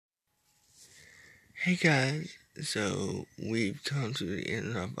Hey guys, so we've come to the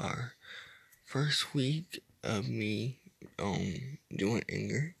end of our first week of me doing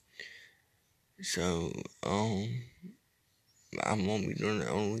Anchor. So I won't be doing it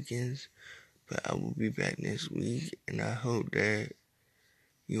on weekends, but I will be back next week, and I hope that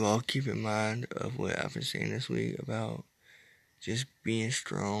you all keep in mind of what I've been saying this week about just being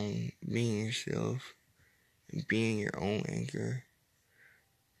strong, being yourself, and being your own anchor.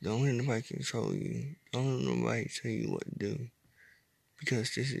 Don't let nobody control you. Don't let nobody tell you what to do.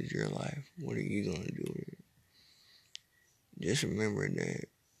 Because this is your life. What are you going to do with it? Just remember that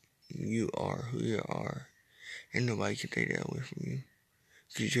you are who you are. And nobody can take that away from you.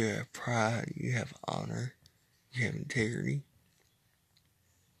 Because you have pride, you have honor, you have integrity.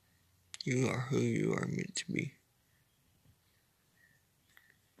 You are who you are meant to be.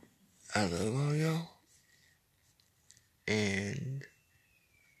 I love all y'all. And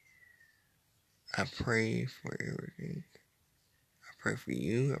I pray for everything. I pray for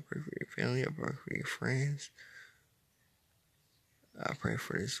you. I pray for your family. I pray for your friends. I pray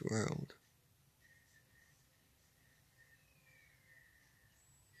for this world.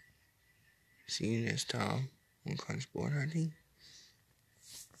 See you next time on Crunchboard ID.